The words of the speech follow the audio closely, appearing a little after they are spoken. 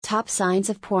Top signs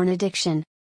of porn addiction.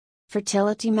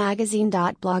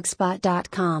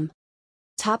 fertilitymagazine.blogspot.com.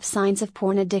 Top signs of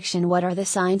porn addiction. What are the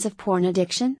signs of porn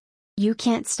addiction? You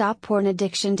can't stop porn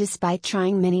addiction despite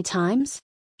trying many times?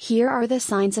 Here are the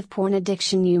signs of porn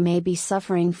addiction you may be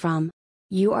suffering from.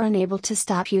 You are unable to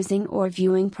stop using or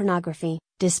viewing pornography,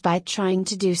 despite trying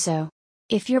to do so.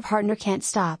 If your partner can't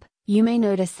stop, you may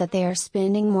notice that they are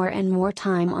spending more and more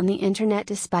time on the internet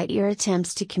despite your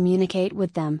attempts to communicate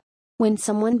with them. When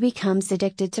someone becomes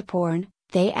addicted to porn,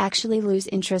 they actually lose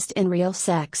interest in real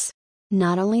sex.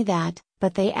 Not only that,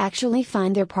 but they actually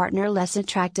find their partner less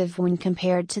attractive when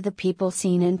compared to the people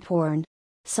seen in porn.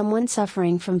 Someone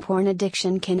suffering from porn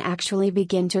addiction can actually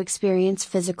begin to experience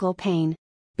physical pain.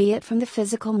 Be it from the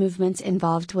physical movements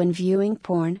involved when viewing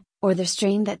porn, or the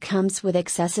strain that comes with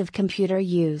excessive computer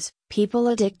use. People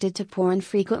addicted to porn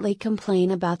frequently complain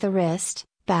about the wrist,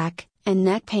 back, and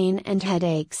neck pain and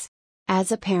headaches. As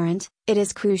a parent, it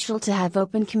is crucial to have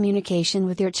open communication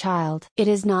with your child. It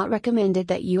is not recommended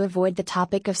that you avoid the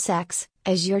topic of sex,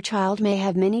 as your child may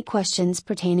have many questions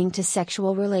pertaining to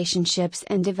sexual relationships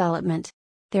and development.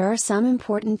 There are some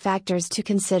important factors to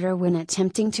consider when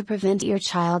attempting to prevent your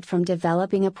child from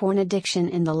developing a porn addiction.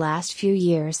 In the last few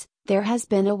years, there has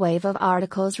been a wave of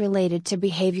articles related to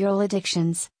behavioral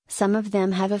addictions. Some of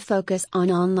them have a focus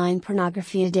on online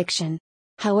pornography addiction.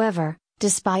 However,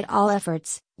 despite all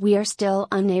efforts, we are still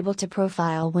unable to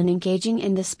profile when engaging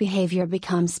in this behavior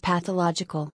becomes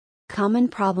pathological. Common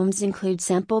problems include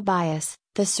sample bias,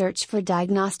 the search for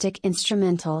diagnostic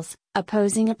instrumentals,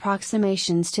 opposing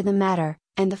approximations to the matter,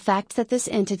 and the fact that this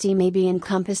entity may be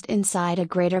encompassed inside a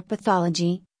greater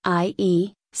pathology,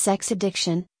 i.e., sex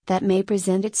addiction, that may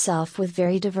present itself with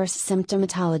very diverse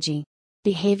symptomatology.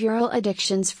 Behavioral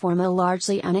addictions form a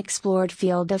largely unexplored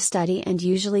field of study and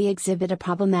usually exhibit a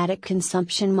problematic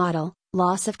consumption model,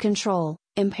 loss of control,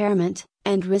 impairment,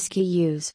 and risky use.